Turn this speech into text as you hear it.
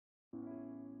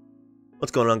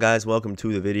What's going on, guys? Welcome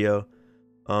to the video.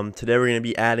 Today we're going to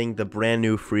be adding the brand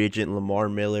new free agent Lamar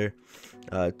Miller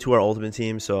to our ultimate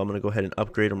team. So I'm going to go ahead and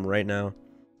upgrade him right now.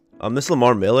 This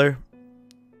Lamar Miller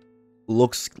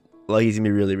looks like he's going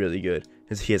to be really good.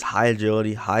 He has high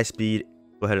agility, high speed.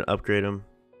 Go ahead and upgrade him.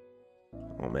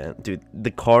 Oh man, dude,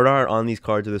 the card art on these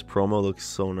cards of this promo looks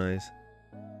so nice.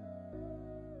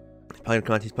 He's probably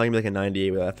going to be like a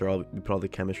 98 after all we put all the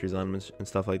chemistries on him and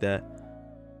stuff like that.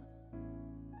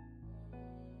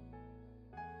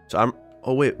 So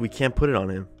oh wait, we can't put it on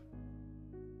him.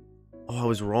 Oh, I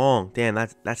was wrong. Damn,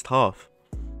 that's tough.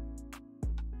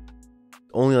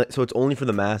 So it's only for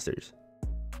the Masters.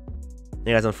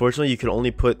 Yeah, guys, unfortunately you can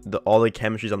only put all the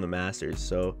chemistries on the Masters.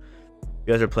 So if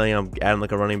you guys are planning on adding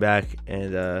like a running back,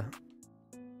 and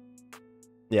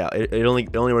yeah, it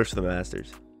only works for the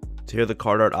Masters. So here are the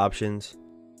card art options.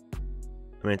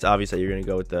 I mean, it's obvious that you're gonna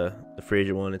go with the free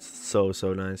agent one. It's so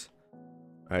nice.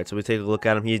 All right, so we take a look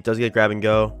at him. He does get grab and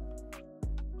go.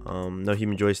 No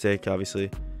human joystick,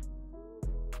 obviously.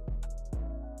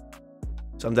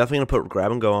 So I'm definitely gonna put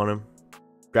grab and go on him.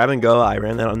 Grab and go. I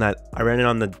ran it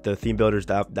on the theme builders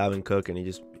Dalvin Cook, and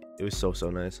it was so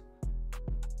nice.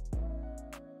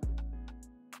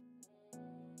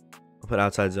 I'll put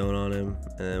outside zone on him,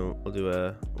 and then we'll do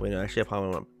a wait. No, actually, I probably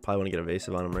want to get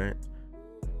evasive on him, right?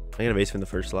 Can I get evasive in the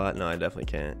first slot? No, I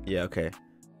definitely can't. Yeah, okay.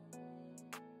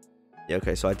 Yeah,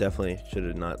 okay, so I definitely should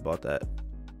have not bought that.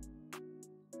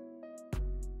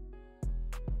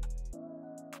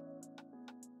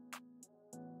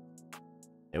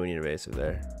 Yeah, we need evasive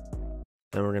there.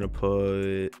 Then we're gonna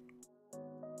put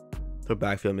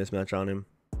backfield mismatch on him.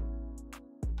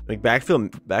 Like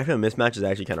backfield mismatch is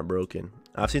actually kind of broken.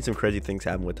 I've seen some crazy things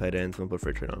happen with tight ends. I'm gonna put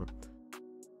free trade on him.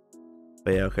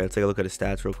 But yeah, okay, let's take a look at his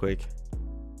stats real quick.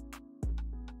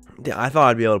 Yeah, I thought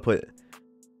I'd be able to put.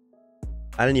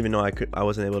 I didn't even know I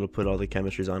wasn't able to put all the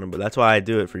chemistries on him, but that's why I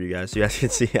do it for you guys, so you guys can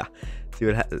see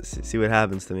what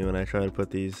happens to me when I try to put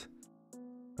these.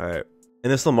 All right,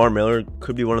 and this Lamar Miller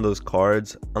could be one of those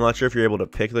cards. I'm not sure if you're able to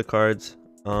pick the cards.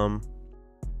 I'm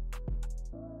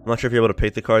not sure if you're able to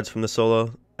pick the cards from the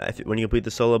solo when you complete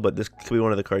the solo, but this could be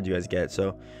one of the cards you guys get.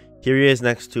 So here he is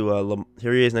next to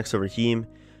Raheem.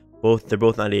 They're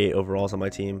both 98 overalls on my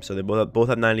team, so they both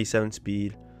have 97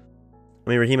 speed. I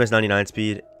mean, Raheem has 99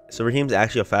 speed. So Raheem's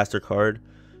actually a faster card,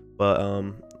 but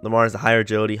Lamar has the higher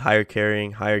agility, higher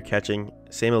carrying, higher catching,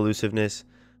 same elusiveness,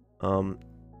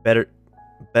 better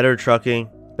trucking,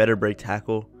 better break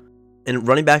tackle. And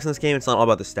running backs in this game, it's not all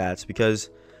about the stats, because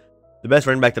the best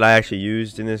running back that I actually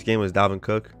used in this game was Dalvin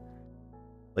Cook.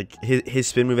 Like his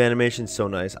spin move animation is so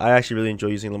nice. I actually really enjoy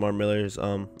using Lamar Miller's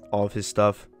all of his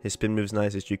stuff. His spin move's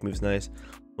nice, his juke move's nice.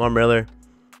 Lamar Miller,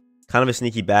 kind of a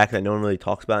sneaky back that no one really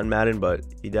talks about in Madden, but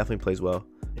he definitely plays well.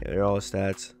 Yeah, they're all his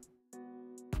stats.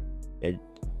 Yeah,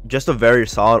 just a very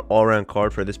solid all-around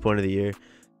card for this point of the year. So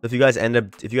if you guys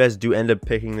do end up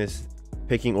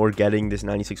picking or getting this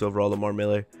 96 overall Lamar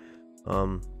Miller,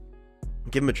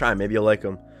 give him a try. Maybe you'll like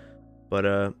him.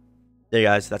 But yeah,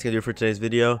 guys, that's gonna do it for today's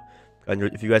video.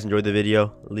 If you guys enjoyed the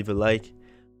video, leave a like.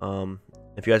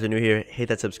 If you guys are new here, hit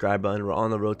that subscribe button. We're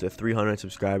on the road to 300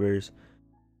 subscribers.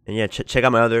 And yeah, check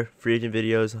out my other free agent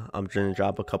videos. I'm gonna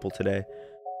drop a couple today.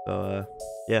 So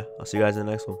yeah, I'll see you guys in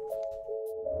the next one.